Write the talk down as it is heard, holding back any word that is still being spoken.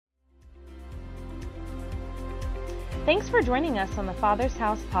Thanks for joining us on the Father's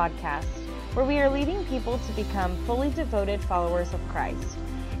House podcast, where we are leading people to become fully devoted followers of Christ.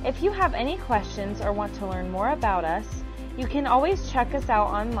 If you have any questions or want to learn more about us, you can always check us out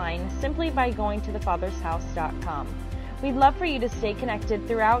online simply by going to thefathershouse.com. We'd love for you to stay connected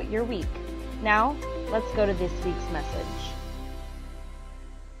throughout your week. Now, let's go to this week's message.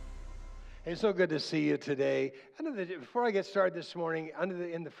 It's so good to see you today. Before I get started this morning,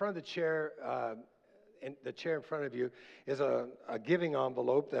 in the front of the chair, in the chair in front of you is a giving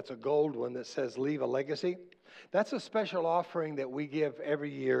envelope. That's a gold one that says "Leave a Legacy." That's a special offering that we give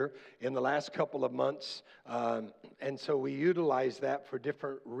every year in the last couple of months. And so we utilize that for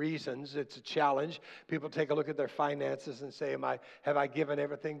different reasons. It's a challenge. People take a look at their finances and say, have I given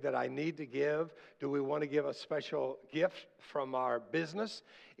everything that I need to give? Do we want to give a special gift from our business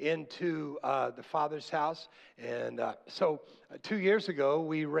into the Father's House? And so 2 years ago,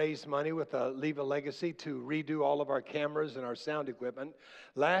 we raised money with Leave a Legacy to redo all of our cameras and our sound equipment.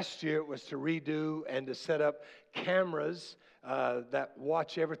 Last year, it was to redo and to set up cameras that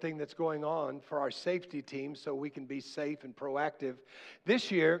watch everything that's going on for our safety team so we can be safe and proactive.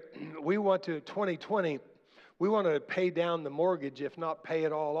 This year, 2020, we want to pay down the mortgage, if not pay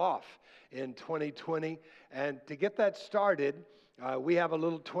it all off in 2020. And to get that started, we have a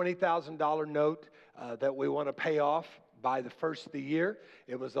little $20,000 note that we want to pay off by the first of the year.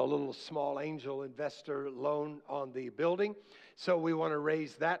 It was a little small angel investor loan on the building. So we want to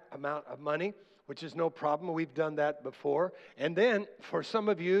raise that amount of money, which is no problem. We've done that before. And then for some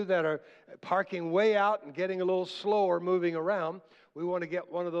of you that are parking way out and getting a little slower moving around, we want to get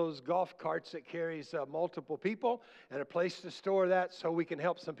one of those golf carts that carries multiple people and a place to store that so we can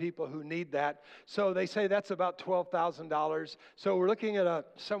help some people who need that. So they say that's about $12,000. So we're looking at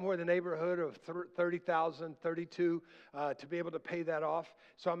somewhere in the neighborhood of $30,000, $32,000 to be able to pay that off.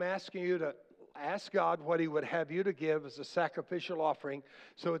 So I'm asking you to ask God what He would have you to give as a sacrificial offering.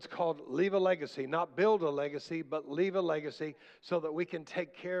 So it's called Leave a Legacy, not build a legacy, but leave a legacy so that we can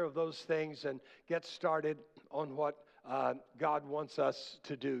take care of those things and get started on what God wants us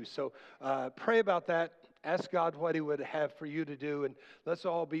to do. So pray about that. Ask God what He would have for you to do, and let's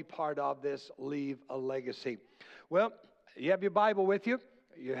all be part of this Leave a Legacy. Well, you have your Bible with you.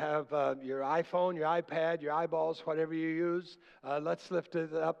 You have your iPhone, your iPad, your eyeballs, whatever you use. Let's lift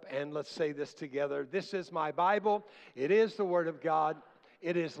it up and let's say this together. This is my Bible. It is the Word of God.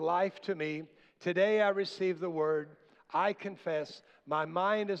 It is life to me. Today I receive the Word. I confess. My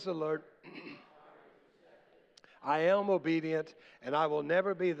mind is alert. I am obedient, and I will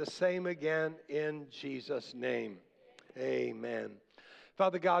never be the same again in Jesus' name. Amen.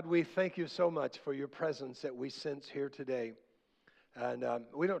 Father God, we thank you so much for your presence that we sense here today. And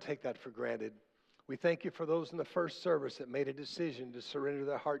we don't take that for granted. We thank you for those in the first service that made a decision to surrender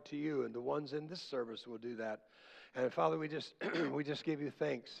their heart to you, and the ones in this service will do that. And Father, we just give you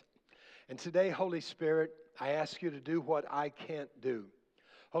thanks. And today, Holy Spirit, I ask you to do what I can't do.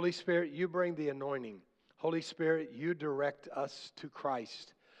 Holy Spirit, you bring the anointing. Holy Spirit, you direct us to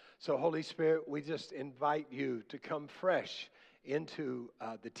Christ. So Holy Spirit, we just invite you to come fresh into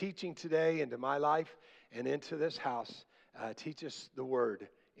the teaching today, into my life, and into this house. Teach us the word.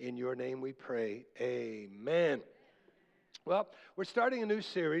 In your name we pray. Amen. Well, we're starting a new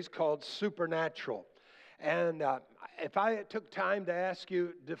series called Supernatural. And if I took time to ask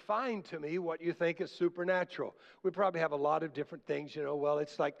you, define to me what you think is supernatural. We probably have a lot of different things, well,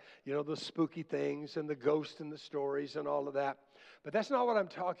 it's like, the spooky things and the ghosts and the stories and all of that. But that's not what I'm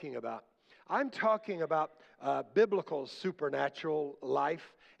talking about. I'm talking about biblical supernatural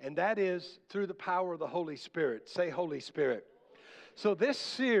life, and that is through the power of the Holy Spirit. Say Holy Spirit. So this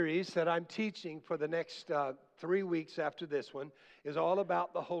series that I'm teaching for the next 3 weeks after this one is all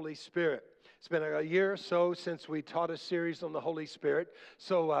about the Holy Spirit. It's been a year or so since we taught a series on the Holy Spirit,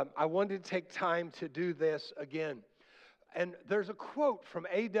 so I wanted to take time to do this again. And there's a quote from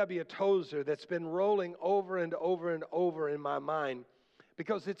A.W. Tozer that's been rolling over and over and over in my mind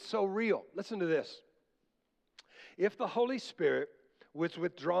because it's so real. Listen to this. If the Holy Spirit was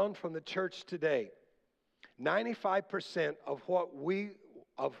withdrawn from the church today, 95% of what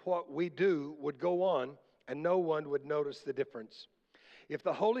we do would go on, and no one would notice the difference. If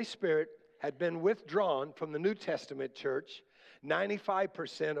the Holy Spirit had been withdrawn from the New Testament church,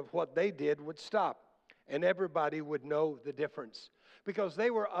 95% of what they did would stop, and everybody would know the difference because they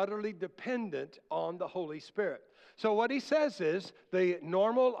were utterly dependent on the Holy Spirit. So what he says is the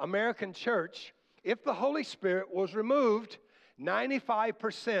normal American church, if the Holy Spirit was removed,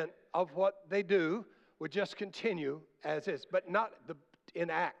 95% of what they do would just continue as is, but not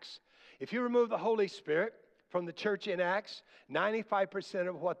in Acts. If you remove the Holy Spirit from the church in Acts, 95%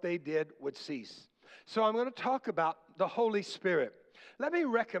 of what they did would cease. So I'm going to talk about the Holy Spirit. Let me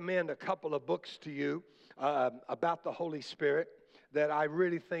recommend a couple of books to you about the Holy Spirit that I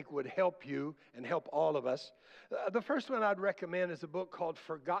really think would help you and help all of us. The first one I'd recommend is a book called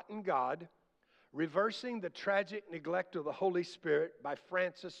Forgotten God, Reversing the Tragic Neglect of the Holy Spirit by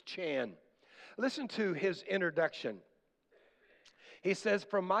Francis Chan. Listen to his introduction. He says,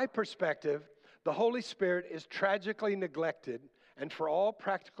 from my perspective, the Holy Spirit is tragically neglected and for all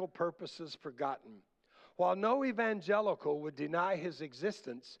practical purposes forgotten. While no evangelical would deny his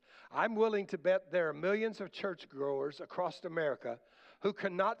existence, I'm willing to bet there are millions of churchgoers across America who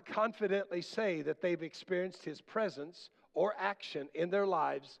cannot confidently say that they've experienced his presence or action in their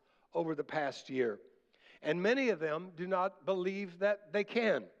lives over the past year. And many of them do not believe that they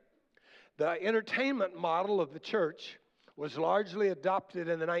can. The entertainment model of the church was largely adopted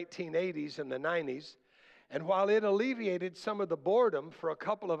in the 1980s and the 90s, and while it alleviated some of the boredom for a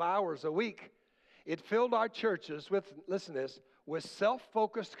couple of hours a week, it filled our churches with, listen to this, with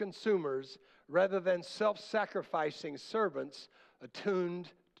self-focused consumers rather than self-sacrificing servants attuned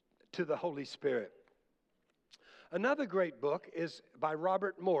to the Holy Spirit. Another great book is by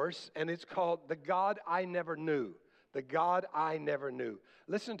Robert Morse, and it's called The God I Never Knew. The God I Never Knew.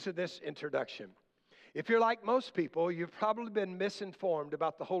 Listen to this introduction. If you're like most people, you've probably been misinformed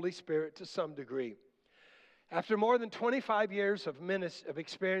about the Holy Spirit to some degree. After more than 25 years of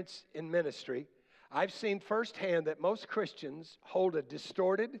experience in ministry, I've seen firsthand that most Christians hold a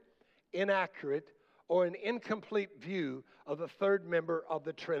distorted, inaccurate, or an incomplete view of the third member of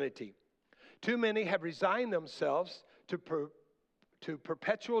the Trinity. Too many have resigned themselves to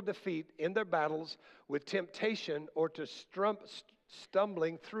perpetual defeat in their battles with temptation or to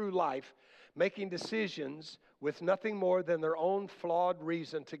stumbling through life, making decisions with nothing more than their own flawed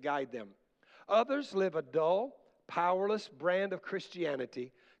reason to guide them. Others live a dull, powerless brand of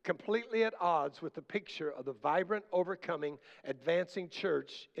Christianity, completely at odds with the picture of the vibrant, overcoming, advancing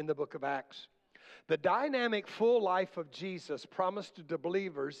church in the book of Acts. The dynamic full life of Jesus promised to the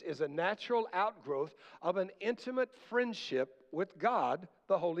believers is a natural outgrowth of an intimate friendship with God,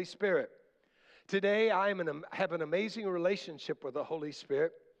 the Holy Spirit. Today, I have an amazing relationship with the Holy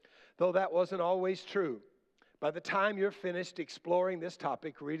Spirit, though that wasn't always true. By the time you're finished exploring this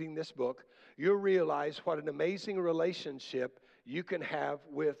topic, reading this book, you'll realize what an amazing relationship you can have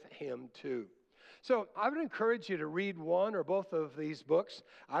with Him too. So I would encourage you to read one or both of these books.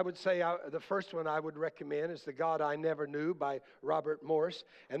 I would say the first one I would recommend is The God I Never Knew by Robert Morse,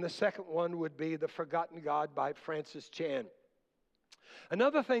 and the second one would be The Forgotten God by Francis Chan.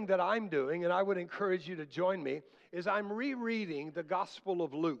 Another thing that I'm doing, and I would encourage you to join me, is I'm rereading the Gospel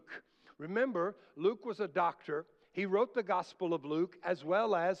of Luke. Remember, Luke was a doctor. He wrote the Gospel of Luke as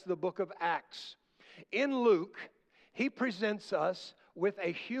well as the book of Acts. In Luke, he presents us with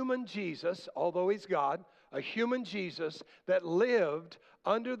a human Jesus, although he's God, a human Jesus that lived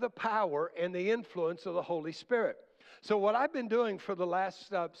under the power and the influence of the Holy Spirit. So what I've been doing for the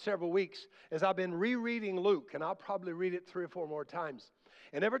last several weeks is I've been rereading Luke, and I'll probably read it 3 or 4 more times.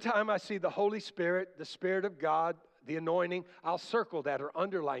 And every time I see the Holy Spirit, the Spirit of God, the anointing, I'll circle that or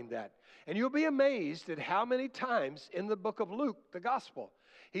underline that. And you'll be amazed at how many times in the book of Luke, the gospel,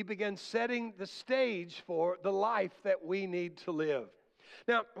 he begins setting the stage for the life that we need to live.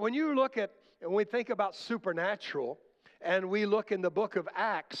 Now, when we think about supernatural, and we look in the book of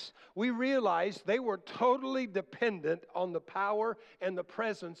Acts, we realize they were totally dependent on the power and the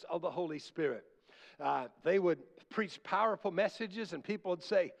presence of the Holy Spirit. They would preach powerful messages, and people would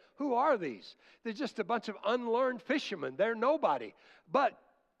say, who are these? They're just a bunch of unlearned fishermen. They're nobody. But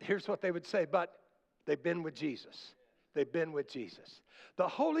here's what they would say, but they've been with Jesus. They've been with Jesus. The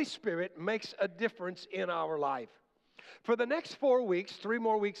Holy Spirit makes a difference in our life. For the next 4 weeks, 3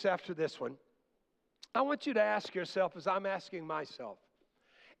 more weeks after this one, I want you to ask yourself, as I'm asking myself,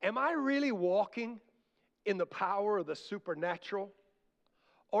 am I really walking in the power of the supernatural?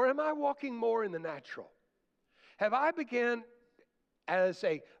 Or am I walking more in the natural? Have I begun as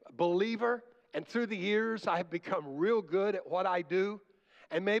a believer, and through the years I have become real good at what I do,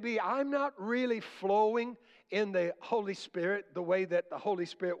 and maybe I'm not really flowing in the Holy Spirit the way that the Holy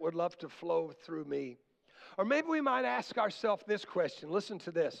Spirit would love to flow through me? Or maybe we might ask ourselves this question. Listen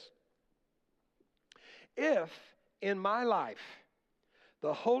to this. If in my life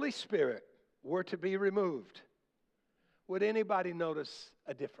the Holy Spirit were to be removed, would anybody notice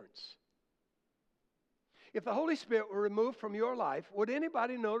a difference? If the Holy Spirit were removed from your life, would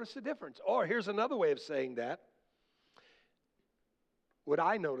anybody notice a difference? Or here's another way of saying that. Would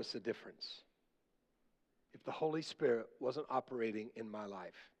I notice a difference if the Holy Spirit wasn't operating in my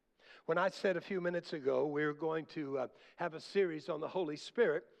life? when I said a few minutes ago we were going to have a series on the Holy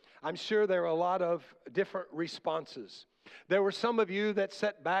Spirit, I'm sure there are a lot of different responses. There were some of you that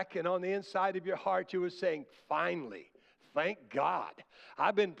sat back and on the inside of your heart you were saying, finally, thank God.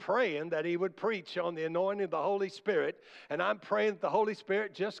 I've been praying that he would preach on the anointing of the Holy Spirit, and I'm praying that the Holy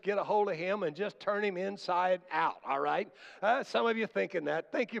Spirit just get a hold of him and just turn him inside out, all right? Some of you thinking that.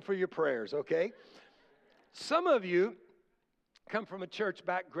 Thank you for your prayers, okay? Some of you come from a church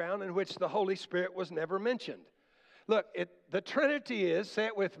background in which the Holy Spirit was never mentioned. Look, the Trinity is, say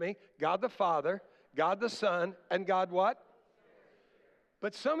it with me, God the Father, God the Son, and God what?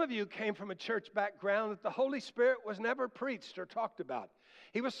 But some of you came from a church background that the Holy Spirit was never preached or talked about.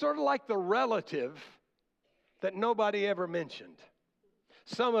 He was sort of like the relative that nobody ever mentioned.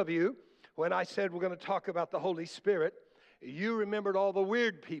 Some of you, when I said we're going to talk about the Holy Spirit, you remembered all the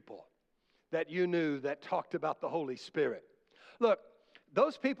weird people that you knew that talked about the Holy Spirit. Look,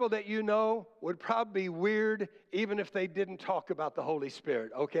 those people that you know would probably be weird even if they didn't talk about the Holy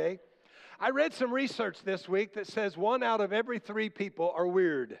Spirit, okay? I read some research this week that says 1 out of every 3 people are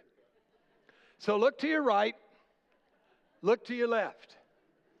weird. So look to your right, look to your left.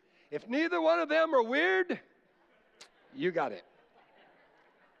 If neither one of them are weird, you got it.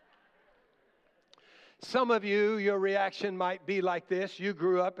 Some of you, your reaction might be like this. You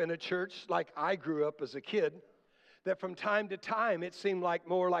grew up in a church like I grew up as a kid, that from time to time it seemed like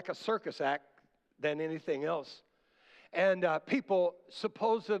more like a circus act than anything else. And people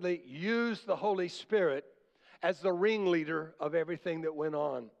supposedly used the Holy Spirit as the ringleader of everything that went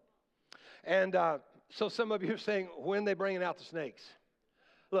on. And so some of you are saying, when are they bringing out the snakes?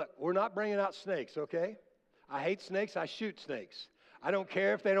 Look, we're not bringing out snakes, okay? I hate snakes. I shoot snakes. I don't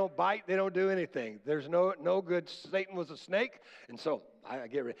care if they don't bite. They don't do anything. There's no good. Satan was a snake, and so I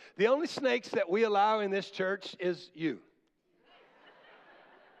get rid. The only snakes that we allow in this church is you.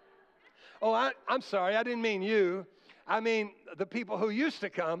 Oh, I'm sorry. I didn't mean you. I mean the people who used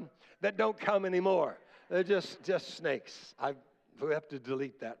to come that don't come anymore. They're just snakes. We have to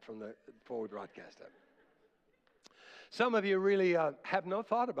delete that from the forward broadcast. Some of you really have no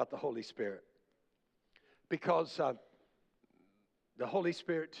thought about the Holy Spirit because the Holy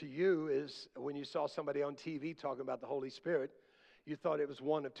Spirit to you is, when you saw somebody on TV talking about the Holy Spirit, you thought it was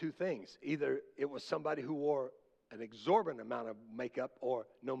one of two things. Either it was somebody who wore an exorbitant amount of makeup or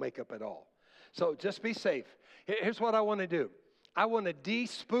no makeup at all. So just be safe. Here's what I want to do. I want to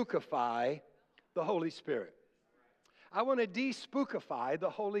de-spookify the Holy Spirit. I want to de-spookify the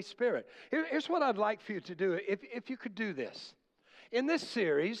Holy Spirit. Here's what I'd like for you to do, if you could do this. In this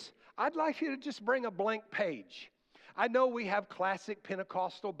series, I'd like you to just bring a blank page. I know we have classic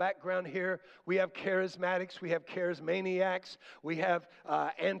Pentecostal background here. We have charismatics. We have charismaniacs. We have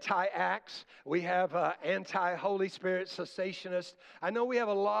anti-acts. We have anti-Holy Spirit cessationists. I know we have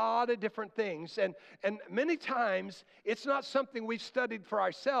a lot of different things. And many times, it's not something we've studied for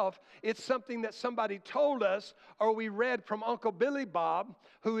ourselves. It's something that somebody told us or we read from Uncle Billy Bob,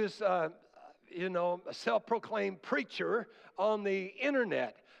 who is a self-proclaimed preacher on the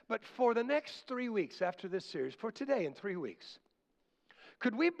internet. But for the next 3 weeks after this series, for today in 3 weeks,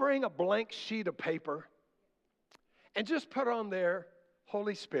 could we bring a blank sheet of paper and just put on there,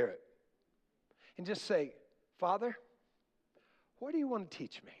 Holy Spirit, and just say, Father, what do you want to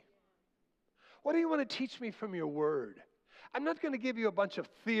teach me? What do you want to teach me from your word? I'm not going to give you a bunch of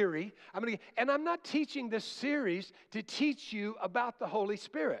theory. And I'm not teaching this series to teach you about the Holy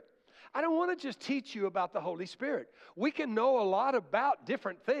Spirit. I don't want to just teach you about the Holy Spirit. We can know a lot about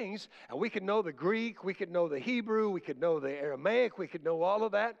different things, and we can know the Greek, we could know the Hebrew, we could know the Aramaic, we could know all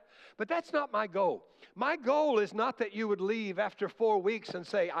of that. But that's not my goal. My goal is not that you would leave after 4 weeks and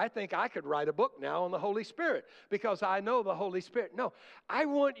say, I think I could write a book now on the Holy Spirit because I know the Holy Spirit. No, I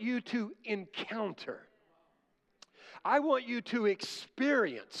want you to encounter. I want you to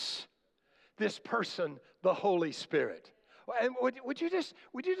experience this person, the Holy Spirit. And would you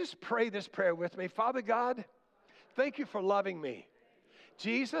just pray this prayer with me? Father God, thank you for loving me.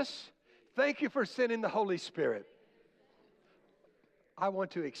 Jesus, thank you for sending the Holy Spirit. I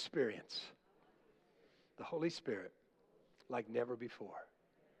want to experience the Holy Spirit like never before.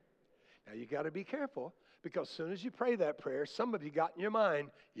 Now you got to be careful because as soon as you pray that prayer, some of you got in your mind,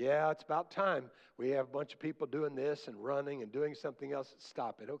 yeah, it's about time. We have a bunch of people doing this and running and doing something else.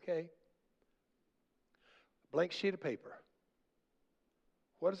 Stop it, okay? Blank sheet of paper.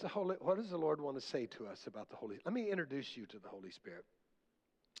 What does the Lord want to say to us about the Holy Spirit? Let me introduce you to the Holy Spirit.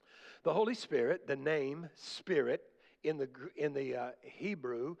 The Holy Spirit, the name Spirit in the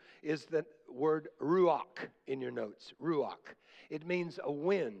Hebrew is the word ruach in your notes. Ruach. It means a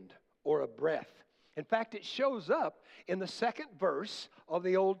wind or a breath. In fact, it shows up in the second verse of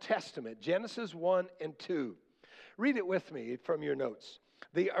the Old Testament, Genesis 1 and 2. Read it with me from your notes.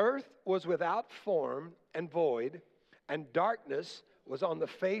 The earth was without form and void, and darkness was on the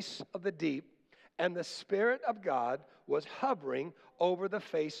face of the deep, and the Spirit of God was hovering over the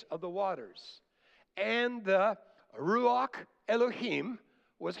face of the waters. And the Ruach Elohim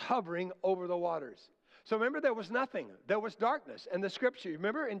was hovering over the waters. So remember, there was nothing. There was darkness. And the scripture,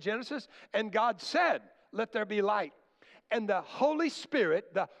 remember in Genesis? And God said, let there be light. And the Holy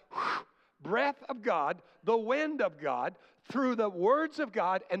Spirit, the breath of God, the wind of God, through the words of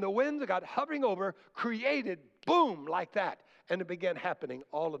God and the winds of God hovering over, created, boom, like that. And it began happening,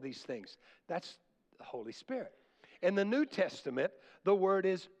 all of these things. That's the Holy Spirit. In the New Testament, the word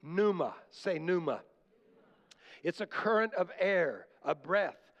is pneuma. Say pneuma. It's a current of air, a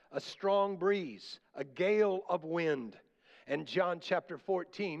breath, a strong breeze, a gale of wind. And John chapter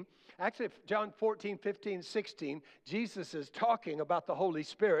 14, actually John 14, 15, 16, Jesus is talking about the Holy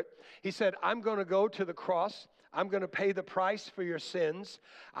Spirit. He said, I'm going to go to the cross. I'm going to pay the price for your sins.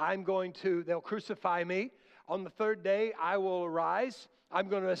 They'll crucify me. On the third day, I will arise. I'm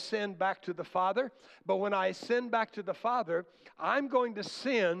going to ascend back to the Father. But when I ascend back to the Father, I'm going to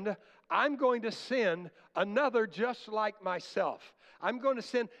send another just like myself. I'm going to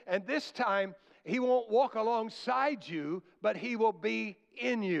send, and this time, he won't walk alongside you, but he will be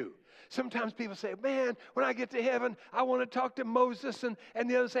in you. Sometimes people say, man, when I get to heaven, I want to talk to Moses. And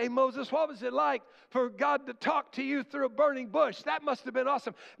the others say, Moses, what was it like for God to talk to you through a burning bush? That must have been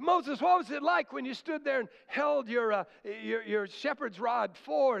awesome. Moses, what was it like when you stood there and held your shepherd's rod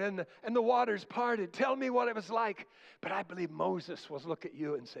forward and the waters parted? Tell me what it was like. But I believe Moses was look at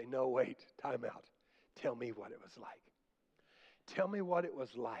you and say, no, wait, time out. Tell me what it was like. Tell me what it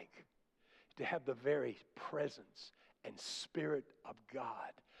was like to have the very presence and Spirit of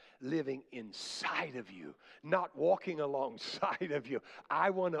God living inside of you, not walking alongside of you. I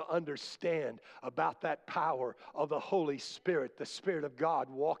want to understand about that power of the Holy Spirit, the Spirit of God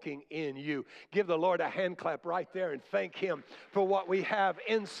walking in you. Give the Lord a hand clap right there and thank Him for what we have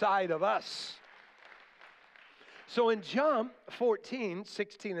inside of us. So in John 14,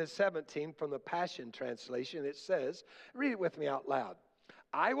 16 and 17 from the Passion Translation, it says, read it with me out loud.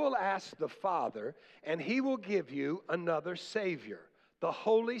 I will ask the Father, and He will give you another Savior, the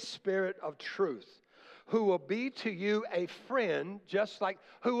Holy Spirit of truth, who will be to you a friend, just like,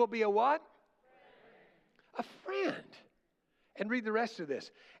 who will be a what? A friend. And read the rest of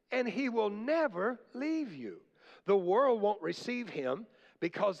this. And He will never leave you. The world won't receive Him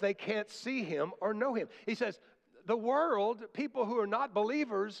because they can't see Him or know Him. He says, the world, people who are not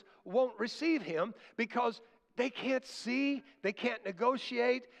believers, won't receive Him because they can't see, they can't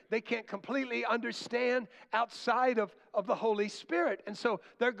negotiate, they can't completely understand outside of the Holy Spirit. And so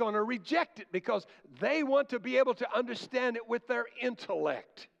they're going to reject it because they want to be able to understand it with their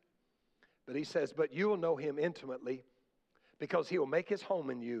intellect. But He says, but you will know Him intimately because He will make His home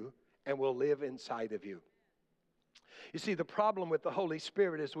in you and will live inside of you. You see, the problem with the Holy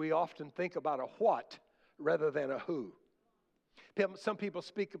Spirit is we often think about a what rather than a who. Some people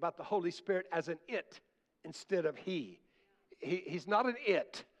speak about the Holy Spirit as an it instead of He. He's not an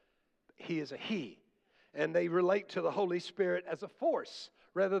it. He is a He. And they relate to the Holy Spirit as a force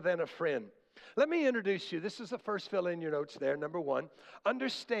rather than a friend. Let me introduce you. This is the first fill in your notes there. Number one,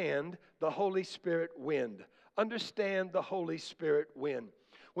 understand the Holy Spirit wind. Understand the Holy Spirit wind.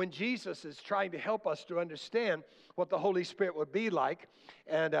 When Jesus is trying to help us to understand what the Holy Spirit would be like,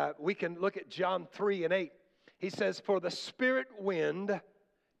 and we can look at John 3 and 8. He says, for the Spirit wind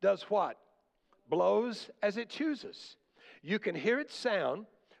does what? Blows as it chooses. You can hear its sound,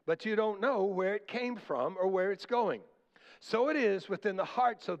 but you don't know where it came from or where it's going. So it is within the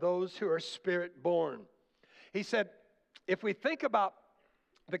hearts of those who are Spirit-born. He said, if we think about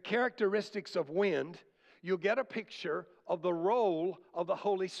the characteristics of wind, you'll get a picture of the role of the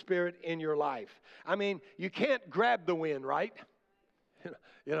Holy Spirit in your life. I mean, you can't grab the wind, right?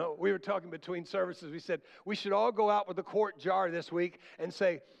 You know, we were talking between services. We said we should all go out with a quart jar this week and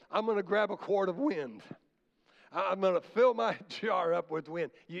say, I'm going to grab a quart of wind. I'm going to fill my jar up with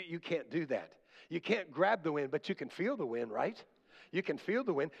wind. You can't do that. You can't grab the wind, but you can feel the wind, right? You can feel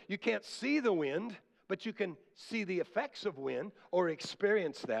the wind. You can't see the wind, but you can see the effects of wind or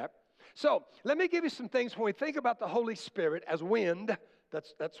experience that. So let me give you some things when we think about the Holy Spirit as wind.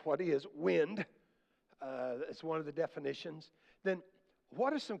 That's what He is, wind. It's one of the definitions. Then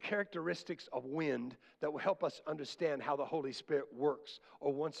what are some characteristics of wind that will help us understand how the Holy Spirit works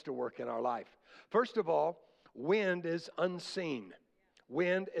or wants to work in our life? First of all, wind is unseen.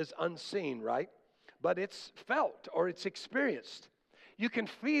 Wind is unseen, right? But it's felt or it's experienced. You can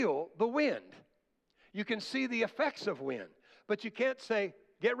feel the wind. You can see the effects of wind, but you can't say,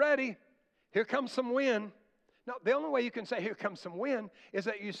 get ready, here comes some wind. No, the only way you can say, here comes some wind, is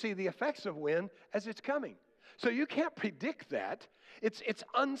that you see the effects of wind as it's coming. So you can't predict that. It's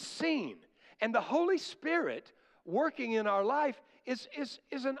unseen. And the Holy Spirit working in our life is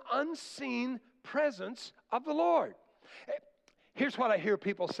an unseen presence of the Lord. Here's what I hear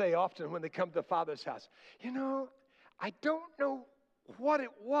people say often when they come to the Father's house. You know, I don't know what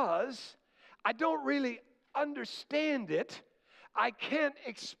it was. I don't really understand it. I can't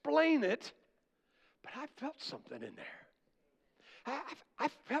explain it. But I felt something in there. I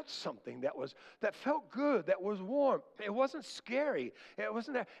felt something that felt good, that was warm. It wasn't scary. It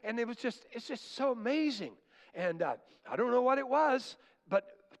wasn't that, and it's just so amazing. And I don't know what it was, but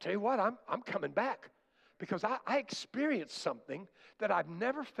I'll tell you what, I'm coming back because I experienced something that I've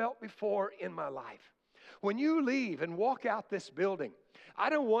never felt before in my life. When you leave and walk out this building,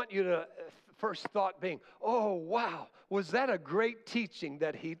 I don't want you to first thought being, oh, wow, was that a great teaching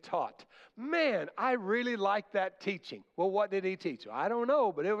that he taught? Man, I really liked that teaching. Well, what did he teach? I don't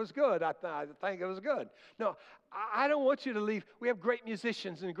know, but it was good. I think it was good. No, I don't want you to leave. We have great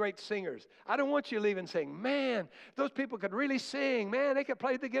musicians and great singers. I don't want you leaving saying, man, those people could really sing. Man, they could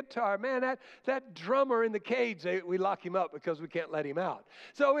play the guitar. Man, that drummer in the cage, we lock him up because we can't let him out.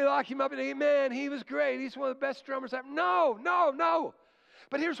 So we lock him up and man, he was great. He's one of the best drummers ever. No.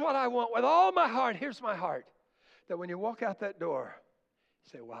 But here's what I want with all my heart. Here's my heart. That when you walk out that door,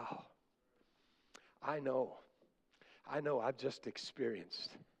 you say, wow, I know I've just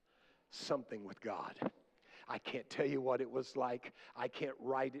experienced something with God. I can't tell you what it was like. I can't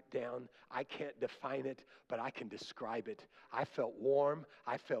write it down. I can't define it, but I can describe it. I felt warm.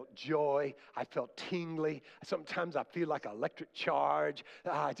 I felt joy. I felt tingly. Sometimes I feel like an electric charge.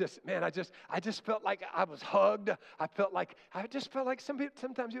 I just felt like I was hugged. I just felt like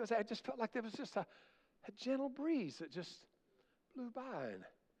sometimes people say, I just felt like there was just a gentle breeze that just blew by, and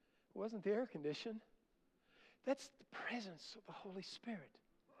it wasn't the air condition. That's the presence of the Holy Spirit.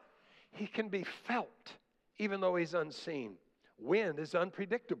 He can be felt even though he's unseen. Wind is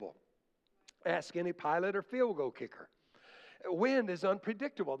unpredictable. Ask any pilot or field goal kicker. Wind is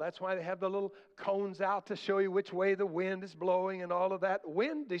unpredictable. That's why they have the little cones out to show you which way the wind is blowing and all of that.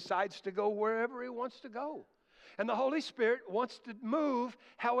 Wind decides to go wherever he wants to go. And the Holy Spirit wants to move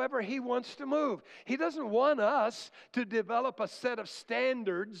however he wants to move. He doesn't want us to develop a set of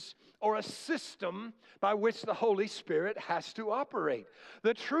standards or a system by which the Holy Spirit has to operate.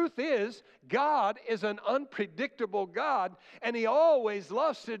 The truth is, God is an unpredictable God, and he always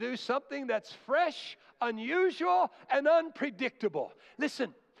loves to do something that's fresh, unusual, and unpredictable.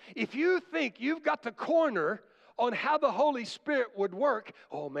 Listen, if you think you've got the corner on how the Holy Spirit would work,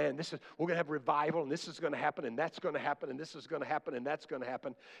 oh man, we're going to have revival, and this is going to happen, and that's going to happen, and this is going to happen, and that's going to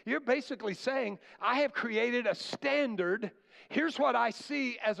happen. You're basically saying, I have created a standard. Here's what I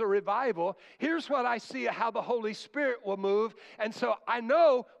see as a revival. Here's what I see how the Holy Spirit will move. And so I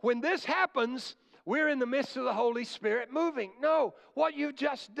know when this happens, we're in the midst of the Holy Spirit moving. No, what you've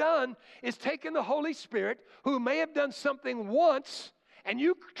just done is taken the Holy Spirit, who may have done something once, and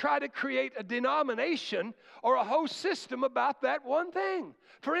you try to create a denomination or a whole system about that one thing.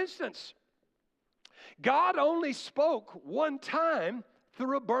 For instance, God only spoke one time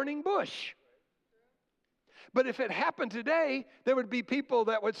through a burning bush. But if it happened today, there would be people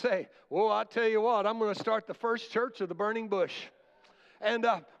that would say, well, I'll tell you what, I'm going to start the first church of the burning bush. And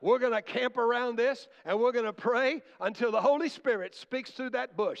we're going to camp around this, and we're going to pray until the Holy Spirit speaks through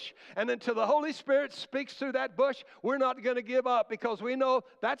that bush. And until the Holy Spirit speaks through that bush, we're not going to give up, because we know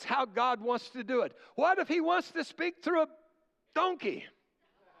that's how God wants to do it. What if he wants to speak through a donkey?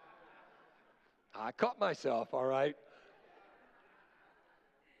 I caught myself, all right.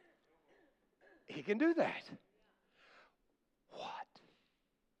 He can do that. What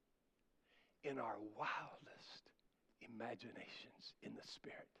in our wildest imaginations in the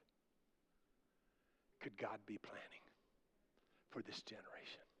Spirit could God be planning for this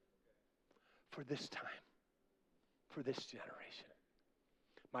generation, for this time, for this generation?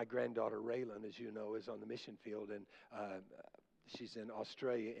 My granddaughter Raylan, as you know, is on the mission field, and she's in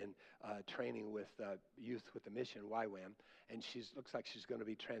Australia in training with youth with the mission, YWAM, and looks like she's going to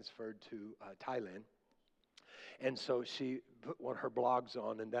be transferred to Thailand. And so she put one of her blogs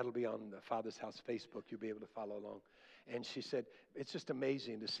on, and that'll be on the Father's House Facebook. You'll be able to follow along. And she said, it's just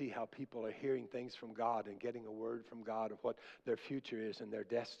amazing to see how people are hearing things from God and getting a word from God of what their future is and their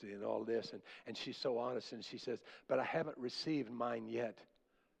destiny and all this. And she's so honest, and she says, but I haven't received mine yet,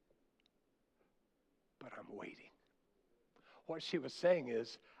 but I'm waiting. What she was saying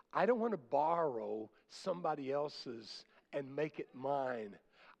is, I don't want to borrow somebody else's and make it mine.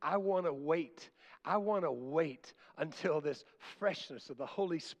 I want to wait. I want to wait until this freshness of the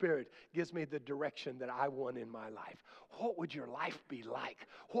Holy Spirit gives me the direction that I want in my life. What would your life be like?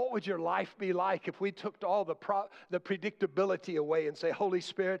 What would your life be like if we took all the predictability away and say, Holy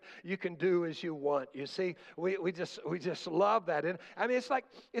Spirit, you can do as you want? You see, we just love that. And I mean, it's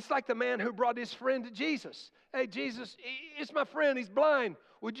like the man who brought his friend to Jesus. Hey, Jesus, it's my friend. He's blind.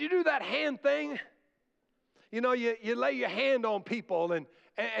 Would you do that hand thing? You know, you lay your hand on people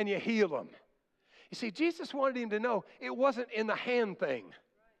and you heal them. You see, Jesus wanted him to know it wasn't in the hand thing.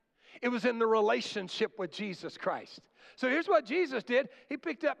 It was in the relationship with Jesus Christ. So here's what Jesus did. He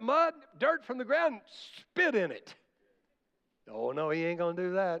picked up mud, dirt from the ground, and spit in it. Oh, no, he ain't going to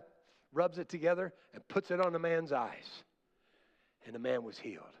do that. Rubs it together and puts it on the man's eyes. And the man was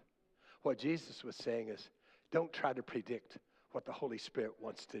healed. What Jesus was saying is, don't try to predict what the Holy Spirit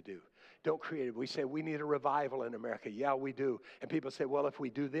wants to do. Don't create it. We say we need a revival in America. Yeah, we do. And people say, well, if we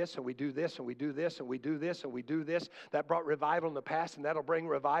do this and we do this and we do this and we do this and we do this, that brought revival in the past and that'll bring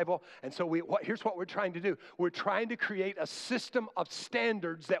revival. And so here's what we're trying to do. We're trying to create a system of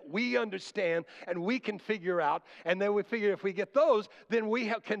standards that we understand and we can figure out. And then we figure if we get those, then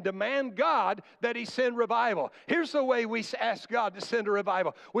we can demand God that he send revival. Here's the way we ask God to send a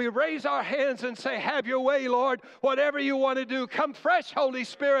revival. We raise our hands and say, have your way, Lord. Whatever you want to do, come fresh, Holy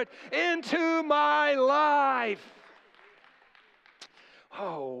Spirit, into my life.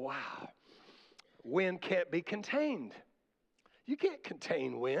 Oh, wow. Wind can't be contained. You can't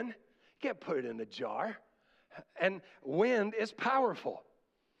contain wind. You can't put it in a jar. And wind is powerful.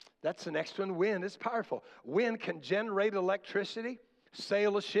 That's the next one. Wind is powerful. Wind can generate electricity,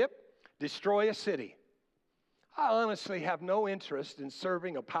 sail a ship, destroy a city. I honestly have no interest in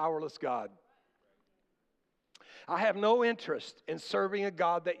serving a powerless God. I have no interest in serving a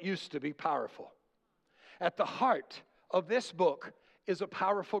God that used to be powerful. At the heart of this book is a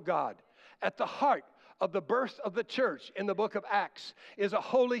powerful God. At the heart of the birth of the church in the book of Acts is a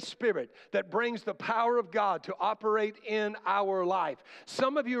Holy Spirit that brings the power of God to operate in our life.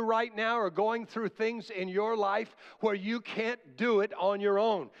 Some of you right now are going through things in your life where you can't do it on your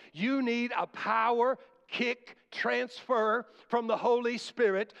own. You need a power kick transfer from the Holy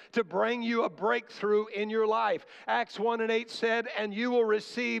Spirit to bring you a breakthrough in your life. Acts 1:8 said, and you will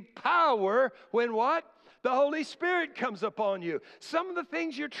receive power when what? The Holy Spirit comes upon you. Some of the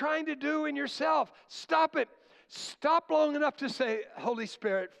things you're trying to do in yourself, stop it. Stop long enough to say, Holy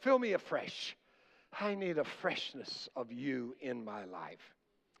Spirit, fill me afresh. I need a freshness of you in my life.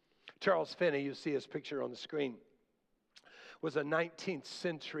 Charles Finney, you see his picture on the screen, was a 19th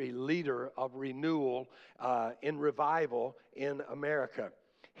century leader of renewal in revival in America.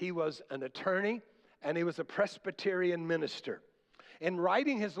 He was an attorney and he was a Presbyterian minister. In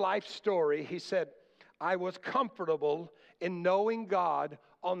writing his life story, he said, I was comfortable in knowing God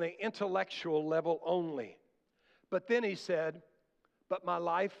on the intellectual level only. But then he said, but my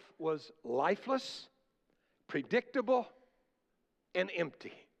life was lifeless, predictable, and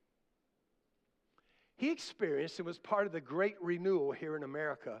empty. He experienced, it was part of the great renewal here in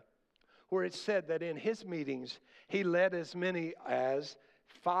America, where it said that in his meetings, he led as many as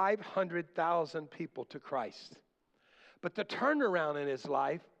 500,000 people to Christ. But the turnaround in his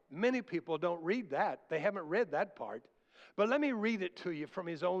life, many people don't read that. They haven't read that part. But let me read it to you from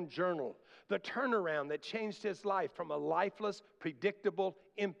his own journal. The turnaround that changed his life from a lifeless, predictable,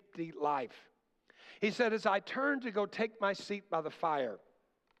 empty life. He said, as I turned to go take my seat by the fire,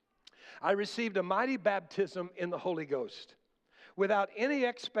 I received a mighty baptism in the Holy Ghost. Without any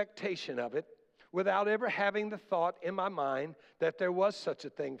expectation of it, without ever having the thought in my mind that there was such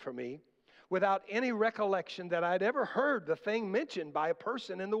a thing for me, without any recollection that I'd ever heard the thing mentioned by a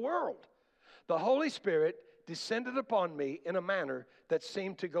person in the world, the Holy Spirit descended upon me in a manner that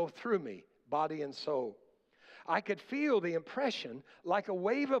seemed to go through me, body and soul. I could feel the impression like a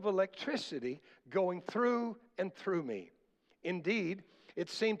wave of electricity going through and through me. Indeed, it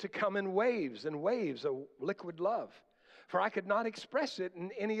seemed to come in waves and waves of liquid love, for I could not express it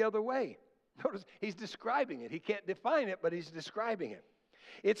in any other way. Notice, he's describing it. He can't define it, but he's describing it.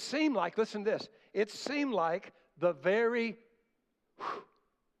 It seemed like, listen to this, it seemed like the very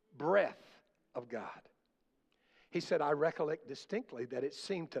breath of God. He said, I recollect distinctly that it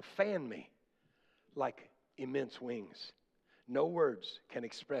seemed to fan me like immense wings. No words can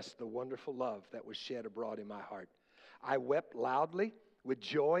express the wonderful love that was shed abroad in my heart. I wept loudly with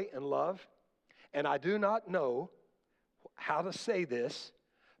joy and love, and I do not know how to say this,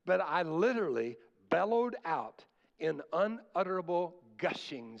 but I literally bellowed out in unutterable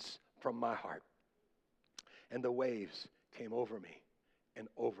gushings from my heart. And the waves came over me and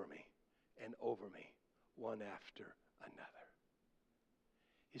over me and over me, one after another.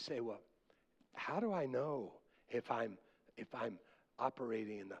 You say, well, how do I know if I'm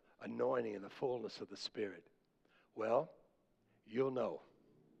operating in the anointing and the fullness of the Spirit? Well, you'll know,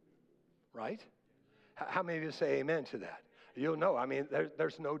 right? How many of you say amen to that? You'll know. I mean,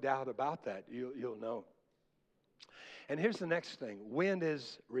 there's no doubt about that. You'll know. And here's the next thing. Wind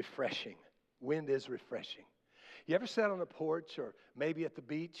is refreshing. Wind is refreshing. You ever sat on the porch or maybe at the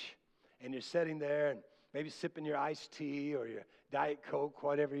beach and you're sitting there and maybe sipping your iced tea or your Diet Coke,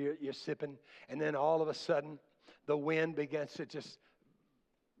 whatever you're sipping, and then all of a sudden the wind begins to just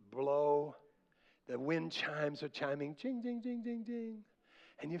blow. The wind chimes are chiming, jing, jing, jing, jing, jing.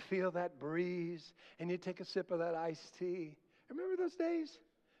 And you feel that breeze, and you take a sip of that iced tea. Remember those days?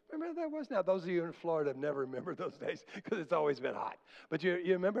 Remember that was? Now, those of you in Florida have never remembered those days because it's always been hot. But you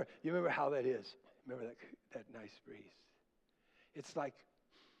remember how that is. Remember that nice breeze. It's like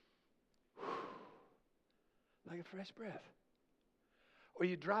a fresh breath. Or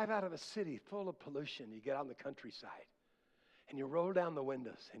you drive out of a city full of pollution. You get out in the countryside, and you roll down the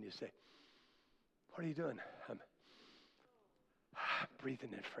windows, and you say, what are you doing? I'm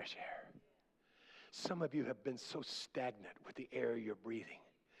breathing in fresh air. Some of you have been so stagnant with the air you're breathing.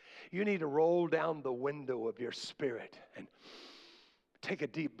 You need to roll down the window of your spirit and take a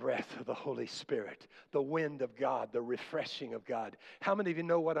deep breath of the Holy Spirit, the wind of God, the refreshing of God. How many of you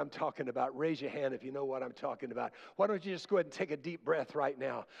know what I'm talking about? Raise your hand if you know what I'm talking about. Why don't you just go ahead and take a deep breath right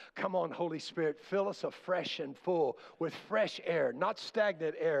now? Come on, Holy Spirit, fill us afresh and full with fresh air, not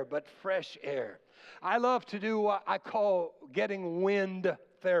stagnant air, but fresh air. I love to do what I call getting wind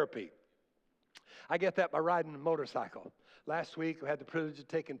therapy. I get that by riding a motorcycle. Last week, we had the privilege of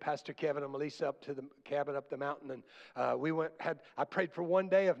taking Pastor Kevin and Melissa up to the cabin up the mountain, and I prayed for one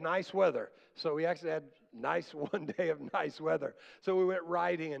day of nice weather. So we actually had one day of nice weather. So we went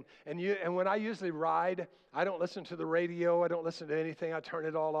riding, and when I usually ride, I don't listen to the radio, I don't listen to anything, I turn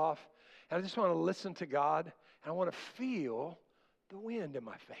it all off. And I just want to listen to God, and I want to feel the wind in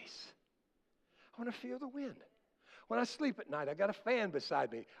my face. I want to feel the wind. When I sleep at night, I got a fan beside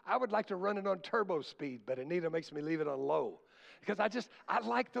me. I would like to run it on turbo speed, but Anita makes me leave it on low. Because I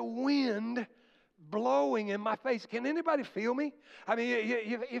like the wind blowing in my face. Can anybody feel me? I mean,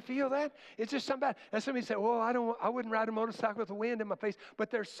 you feel that? It's just something bad. And somebody said, well, I wouldn't ride a motorcycle with the wind in my face.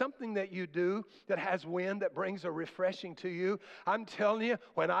 But there's something that you do that has wind that brings a refreshing to you. I'm telling you,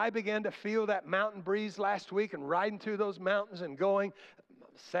 when I began to feel that mountain breeze last week and riding through those mountains and going,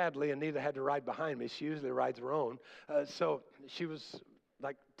 sadly, Anita had to ride behind me. She usually rides her own. So she was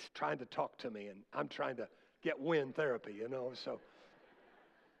like trying to talk to me, and I'm trying to get wind therapy, So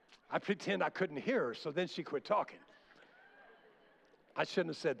I pretend I couldn't hear her, so then she quit talking. I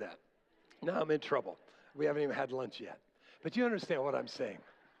shouldn't have said that. Now I'm in trouble. We haven't even had lunch yet. But you understand what I'm saying.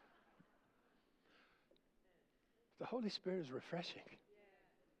 The Holy Spirit is refreshing.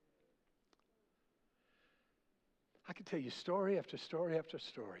 I can tell you story after story after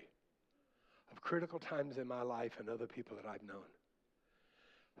story of critical times in my life and other people that I've known.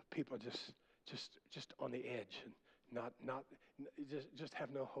 Of people just on the edge and just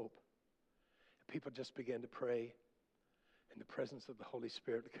have no hope. And people just began to pray, and the presence of the Holy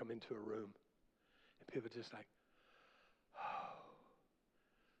Spirit would come into a room, and people just like, oh,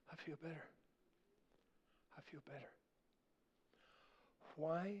 I feel better. I feel better.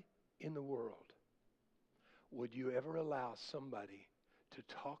 Why in the world would you ever allow somebody to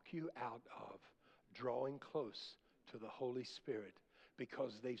talk you out of drawing close to the Holy Spirit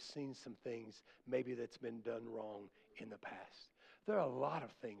because they've seen some things maybe that's been done wrong in the past? There are a lot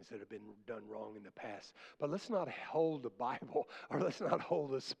of things that have been done wrong in the past, but let's not hold the Bible or let's not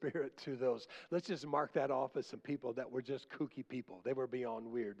hold the Spirit to those. Let's just mark that off as some people that were just kooky people. They were beyond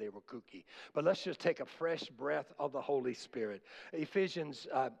weird. They were kooky. But let's just take a fresh breath of the Holy Spirit. Ephesians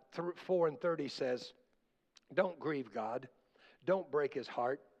 4:30 says, don't grieve God. Don't break his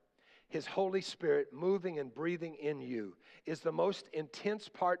heart. His Holy Spirit moving and breathing in you is the most intense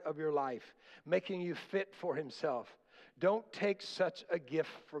part of your life, making you fit for himself. Don't take such a gift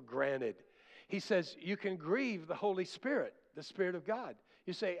for granted. He says you can grieve the Holy Spirit, the Spirit of God.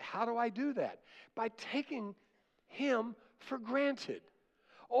 You say, how do I do that? By taking him for granted.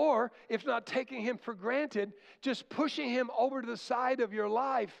 Or, if not taking him for granted, just pushing him over to the side of your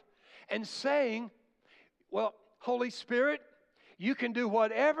life and saying, well, Holy Spirit, you can do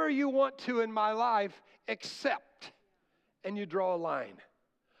whatever you want to in my life except, and you draw a line.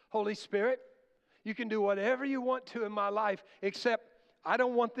 Holy Spirit, you can do whatever you want to in my life except I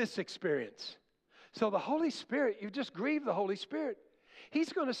don't want this experience. So the Holy Spirit, you've just grieved the Holy Spirit.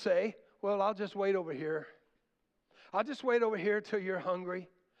 He's going to say, well, I'll just wait over here. I'll just wait over here till you're hungry.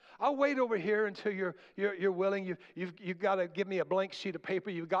 I'll wait over here until you're willing. You've got to give me a blank sheet of paper.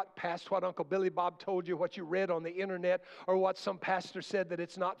 You've got past what Uncle Billy Bob told you, what you read on the internet, or what some pastor said that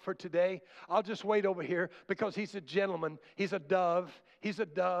it's not for today. I'll just wait over here because he's a gentleman. He's a dove. He's a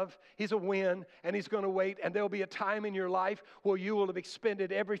dove. He's a wind, and he's going to wait. And there'll be a time in your life where you will have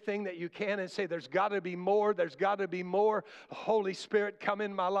expended everything that you can and say, there's got to be more. There's got to be more. Holy Spirit, come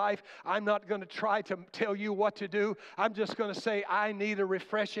in my life. I'm not going to try to tell you what to do. I'm just going to say, I need a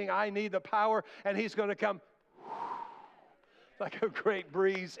refreshing. I need the power. And he's going to come like a great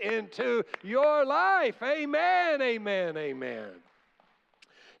breeze into your life. Amen, amen, amen.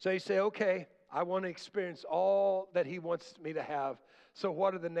 So you say, okay, I want to experience all that he wants me to have. So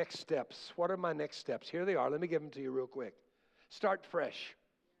what are the next steps? What are my next steps? Here they are. Let me give them to you real quick. Start fresh.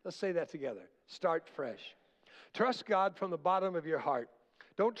 Let's say that together. Start fresh. Trust God from the bottom of your heart.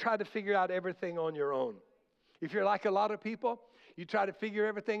 Don't try to figure out everything on your own. If you're like a lot of people, you try to figure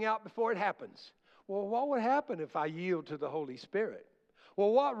everything out before it happens. Well, what would happen if I yield to the Holy Spirit?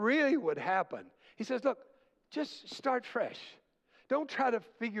 Well, what really would happen? He says, look, just start fresh. Don't try to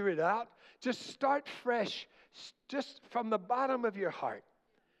figure it out. Just start fresh, just from the bottom of your heart.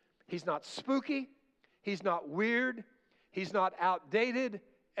 He's not spooky. He's not weird. He's not outdated.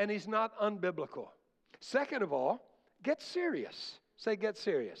 And he's not unbiblical. Second of all, get serious. Say, get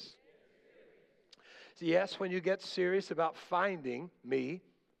serious. Yes, when you get serious about finding me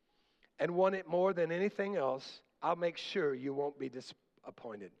and want it more than anything else, I'll make sure you won't be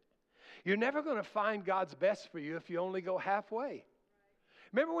disappointed. You're never going to find God's best for you if you only go halfway.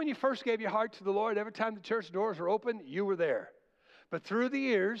 Remember when you first gave your heart to the Lord, every time the church doors were open, you were there. But through the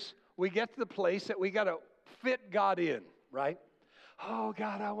years, we get to the place that we got to fit God in, right? Oh,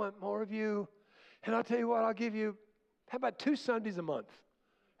 God, I want more of you. And I'll tell you what, I'll give you, how about 2 Sundays a month?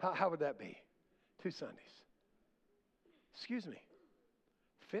 How would that be? 2 Sundays. Excuse me.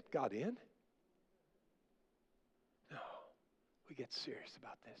 Fit God in? No. We get serious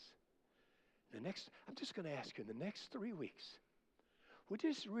about this. I'm just going to ask you, in the next 3 weeks, would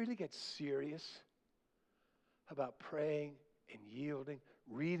you just really get serious about praying and yielding,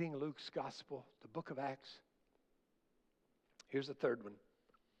 reading Luke's gospel, the book of Acts? Here's the third one.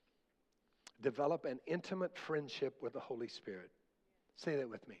 Develop an intimate friendship with the Holy Spirit. Say that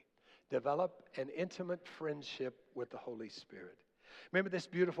with me. Develop an intimate friendship with the Holy Spirit. Remember this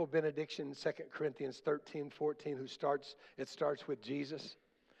beautiful benediction in 2 Corinthians 13:14, it starts with Jesus.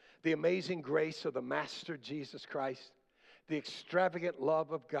 The amazing grace of the Master Jesus Christ, the extravagant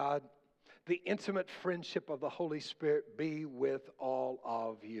love of God, the intimate friendship of the Holy Spirit be with all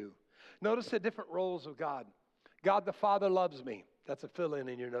of you. Notice the different roles of God. God the Father loves me. That's a fill-in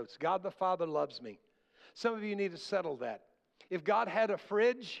your notes. God the Father loves me. Some of you need to settle that. If God had a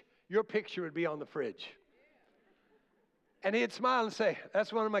fridge, your picture would be on the fridge. And he'd smile and say,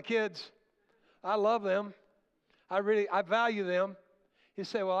 that's one of my kids. I love them. I value them. You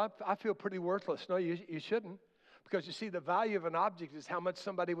say, well, I feel pretty worthless. No, you shouldn't. Because you see, the value of an object is how much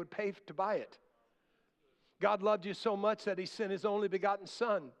somebody would pay to buy it. God loved you so much that he sent his only begotten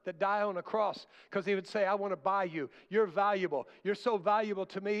son to die on a cross because he would say, I want to buy you. You're valuable. You're so valuable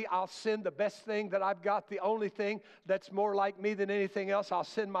to me, I'll send the best thing that I've got, the only thing that's more like me than anything else. I'll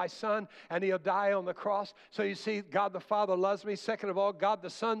send my son and he'll die on the cross. So you see, God the Father loves me. Second of all, God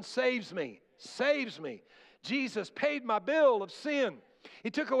the Son saves me. Saves me. Jesus paid my bill of sin. He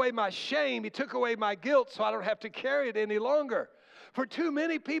took away my shame. He took away my guilt so I don't have to carry it any longer. For too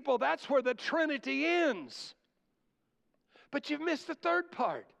many people, that's where the Trinity ends. But you've missed the third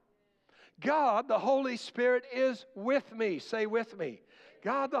part. God, the Holy Spirit, is with me. Say with me.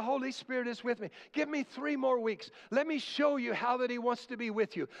 God, the Holy Spirit is with me. Give me 3 more weeks. Let me show you how that he wants to be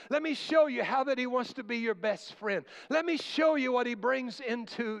with you. Let me show you how that he wants to be your best friend. Let me show you what he brings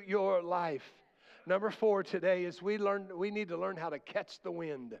into your life. Number 4 today is we need to learn how to catch the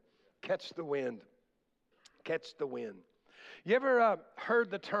wind. Catch the wind. Catch the wind. You ever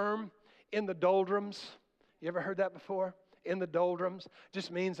heard the term in the doldrums? You ever heard that before? In the doldrums just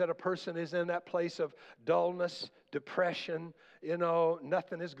means that a person is in that place of dullness, depression,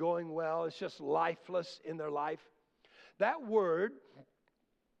 nothing is going well. It's just lifeless in their life. That word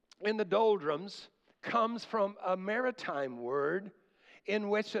in the doldrums comes from a maritime word in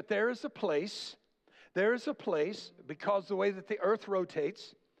which that there is a place, because the way that the earth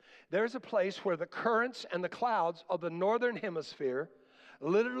rotates, there's a place where the currents and the clouds of the northern hemisphere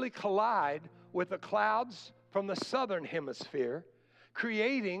literally collide with the clouds from the southern hemisphere,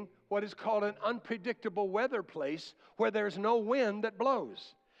 creating what is called an unpredictable weather place where there's no wind that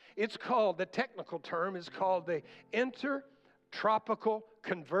blows. The technical term is called the Intertropical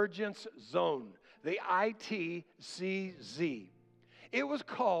Convergence Zone, the ITCZ. It was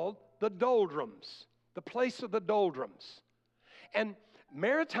called the doldrums, the place of the doldrums. And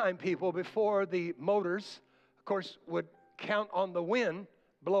maritime people, before the motors, of course, would count on the wind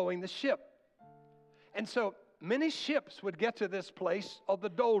blowing the ship. And so many ships would get to this place of the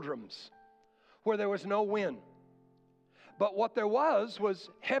doldrums, where there was no wind. But what there was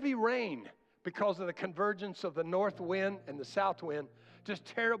heavy rain because of the convergence of the north wind and the south wind, just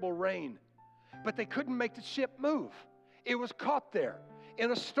terrible rain. But they couldn't make the ship move. It was caught there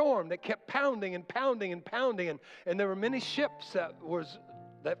in a storm that kept pounding and pounding and pounding. And there were many ships that was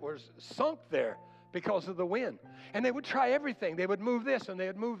sunk there because of the wind. And they would try everything. They would move this and they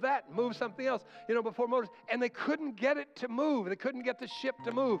would move that and move something else, before motors. And they couldn't get it to move. They couldn't get the ship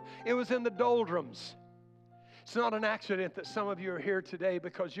to move. It was in the doldrums. It's not an accident that some of you are here today,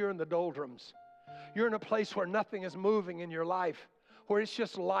 because you're in the doldrums. You're in a place where nothing is moving in your life, where it's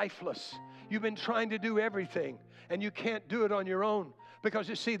just lifeless. You've been trying to do everything, and you can't do it on your own, because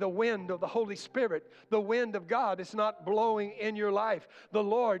you see, the wind of the Holy Spirit, the wind of God, is not blowing in your life. The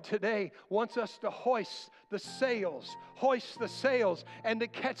Lord today wants us to hoist the sails, and to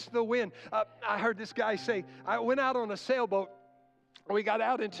catch the wind. I heard this guy say, I went out on a sailboat. We got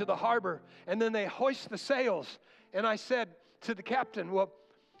out into the harbor, and then they hoist the sails. And I said to the captain, well,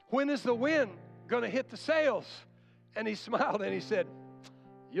 when is the wind going to hit the sails? And he smiled and he said,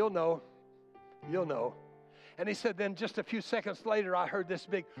 you'll know. And he said, then just a few seconds later, I heard this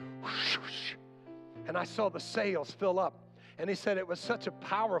big whoosh, and I saw the sails fill up. And he said it was such a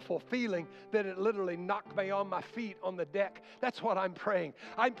powerful feeling that it literally knocked me on my feet on the deck. That's what I'm praying.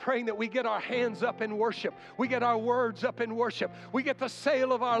 I'm praying that we get our hands up in worship. We get our words up in worship. We get the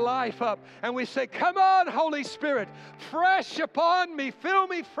sail of our life up. And we say, come on, Holy Spirit, fresh upon me. Fill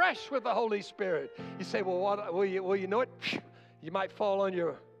me fresh with the Holy Spirit. You say, well, what, will you know it? You might fall on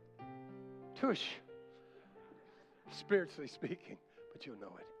your tush, spiritually speaking, but you'll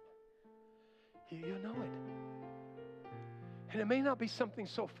know it. You'll know it. And it may not be something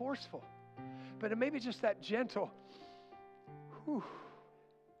so forceful, but it may be just that gentle, whew.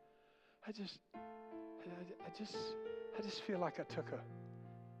 I just feel like I took a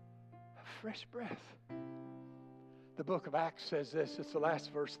fresh breath. The book of Acts says this. It's the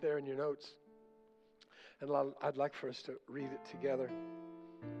last verse there in your notes. And I'd like for us to read it together.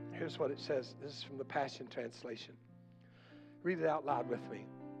 Here's what it says. This is from the Passion Translation. Read it out loud with me.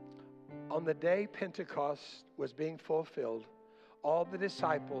 On the day Pentecost was being fulfilled, all the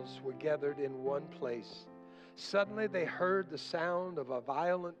disciples were gathered in one place. Suddenly they heard the sound of a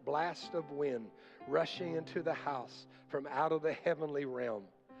violent blast of wind rushing into the house from out of the heavenly realm.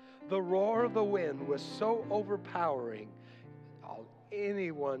 The roar of the wind was so overpowering, all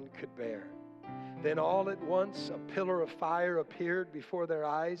anyone could bear. Then all at once a pillar of fire appeared before their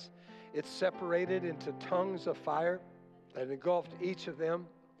eyes. It separated into tongues of fire and engulfed each of them.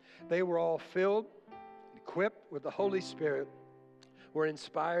 They were all filled, equipped with the Holy Spirit, were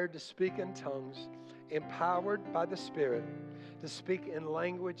inspired to speak in tongues, empowered by the Spirit to speak in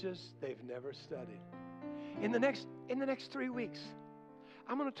languages they've never studied. In the next 3 weeks,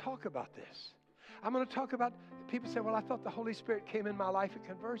 I'm going to talk about this. I'm going to talk about, people say, well, I thought the Holy Spirit came in my life at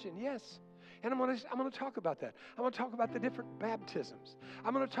conversion. Yes. And I'm going to talk about that. I'm going to talk about the different baptisms.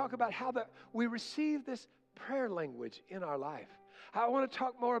 I'm going to talk about how we receive this prayer language in our life. I want to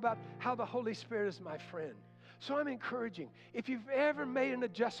talk more about how the Holy Spirit is my friend. So I'm encouraging, if you've ever made an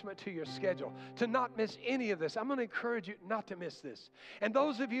adjustment to your schedule, to not miss any of this, I'm going to encourage you not to miss this. And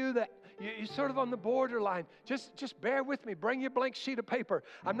those of you that you're sort of on the borderline, just bear with me. Bring your blank sheet of paper.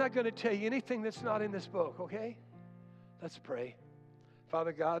 I'm not going to tell you anything that's not in this book, okay? Let's pray.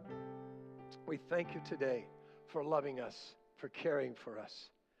 Father God, we thank you today for loving us, for caring for us.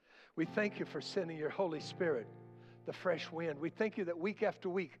 We thank you for sending your Holy Spirit, the fresh wind. We thank you that week after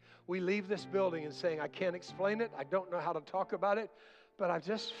week, we leave this building and saying, I can't explain it. I don't know how to talk about it, but I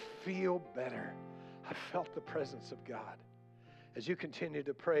just feel better. I felt the presence of God. As you continue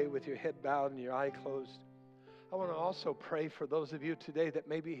to pray with your head bowed and your eye closed, I want to also pray for those of you today that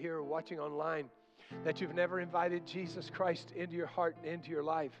may be here or watching online, that you've never invited Jesus Christ into your heart and into your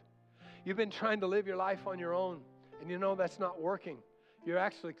life. You've been trying to live your life on your own, and you know that's not working. You're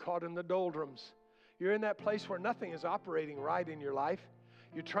actually caught in the doldrums. You're in that place where nothing is operating right in your life.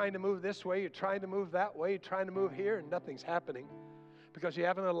 You're trying to move this way, you're trying to move that way, you're trying to move here, and nothing's happening because you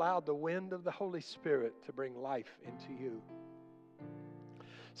haven't allowed the wind of the Holy Spirit to bring life into you.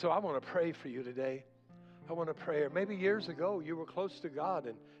 So I want to pray for you today. I want to pray. Or maybe years ago you were close to God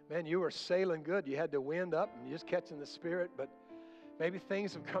and, man, you were sailing good. You had the wind up and you're just catching the Spirit, but maybe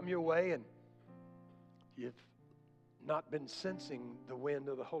things have come your way and you've not been sensing the wind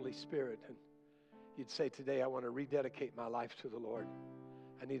of the Holy Spirit. And you'd say, today I want to rededicate my life to the Lord.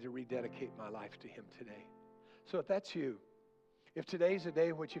 I need to rededicate my life to Him today. So if that's you, if today's a day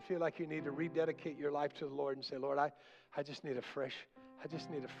in which you feel like you need to rededicate your life to the Lord and say, Lord, I just need a fresh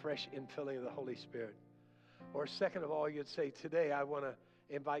infilling of the Holy Spirit. Or second of all, you'd say, today I want to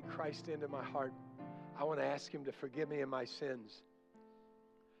invite Christ into my heart. I want to ask Him to forgive me of my sins.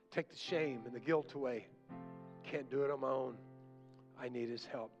 Take the shame and the guilt away. Can't do it on my own. I need His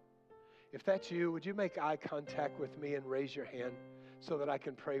help. If that's you, would you make eye contact with me and raise your hand so that I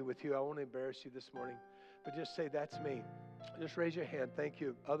can pray with you? I won't embarrass you this morning, but just say, that's me. Just raise your hand. Thank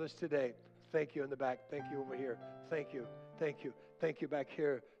you. Others today. Thank you in the back. Thank you over here. Thank you. Thank you. Thank you back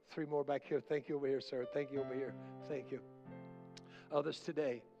here. 3 more back here. Thank you over here, sir. Thank you over here. Thank you. Others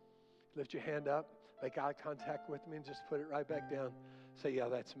today. Lift your hand up. Make eye contact with me and just put it right back down. Say, yeah,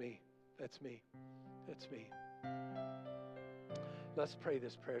 that's me. That's me. That's me. Let's pray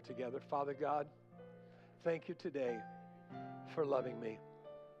this prayer together. Father God, thank you today for loving me.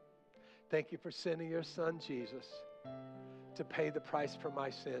 Thank you for sending your Son, Jesus, to pay the price for my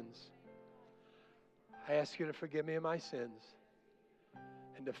sins. I ask you to forgive me of my sins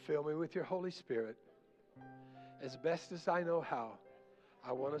and to fill me with your Holy Spirit. As best as I know how,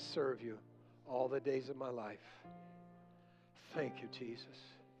 I want to serve you all the days of my life. Thank you, Jesus.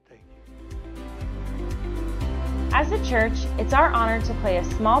 Thank you. As a church, it's our honor to play a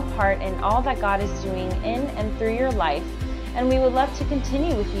small part in all that God is doing in and through your life, and we would love to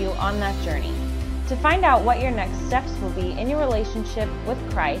continue with you on that journey. To find out what your next steps will be in your relationship with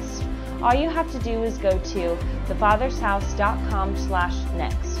Christ, all you have to do is go to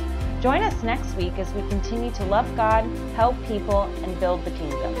thefathershouse.com/next. Join us next week as we continue to love God, help people, and build the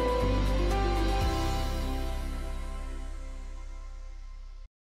kingdom.